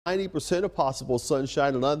90% of possible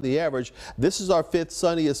sunshine, and on the average, this is our fifth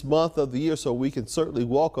sunniest month of the year, so we can certainly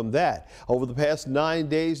welcome that. Over the past 9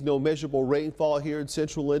 days, no measurable rainfall here in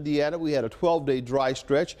central Indiana. We had a 12-day dry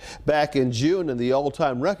stretch back in June, and the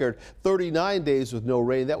all-time record, 39 days with no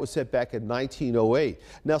rain. That was set back in 1908.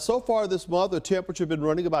 Now, so far this month, the temperature has been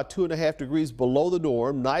running about 2.5 degrees below the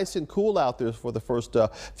norm. Nice and cool out there for the first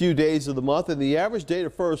few days of the month, and the average date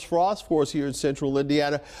of first frost for us here in central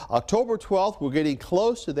Indiana, October 12th. We're getting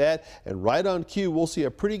close to that, and right on cue, we'll see a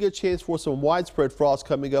pretty good chance for some widespread frost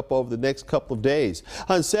coming up over the next couple of days.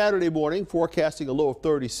 On Saturday morning, forecasting a low of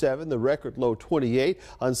 37, the record low 28.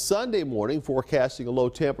 On Sunday morning, forecasting a low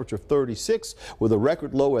temperature of 36 with a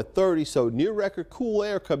record low at 30, so near record cool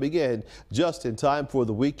air coming in just in time for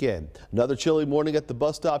the weekend. Another chilly morning at the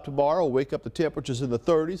bus stop tomorrow. Wake up the temperatures in the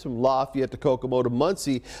 30s from Lafayette to Kokomo to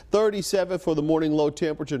Muncie, 37 for the morning low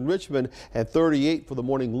temperature in Richmond, and 38 for the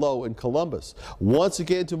morning low in Columbus. Once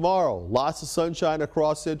again tomorrow, lots of sunshine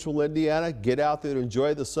across central Indiana. Get out there to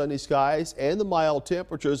enjoy the sunny skies and the mild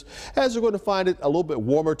temperatures, as we're going to find it a little bit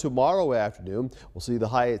warmer tomorrow afternoon. We'll see the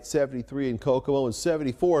high at 73 in Kokomo and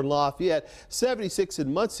 74 in Lafayette, 76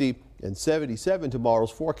 in Muncie, and 77 tomorrow's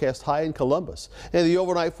forecast high in Columbus. And the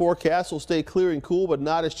overnight forecast will stay clear and cool, but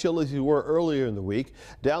not as chilly as we were earlier in the week.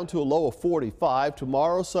 Down to a low of 45.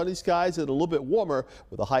 Tomorrow, sunny skies and a little bit warmer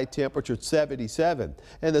with a high temperature at 77.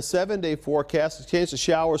 And the 7-day forecast, a chance of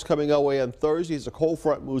showers coming our way on Thursday as the cold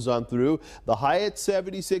front moves on through. The high at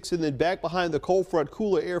 76, and then back behind the cold front,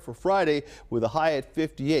 cooler air for Friday with a high at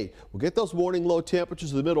 58. We'll get those morning low temperatures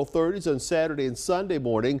in the middle 30s on Saturday and Sunday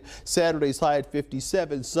morning. Saturday's high at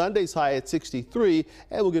 57. Sunday's high at 63,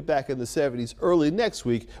 and we'll get back in the 70s early next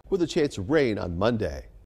week with a chance of rain on Monday.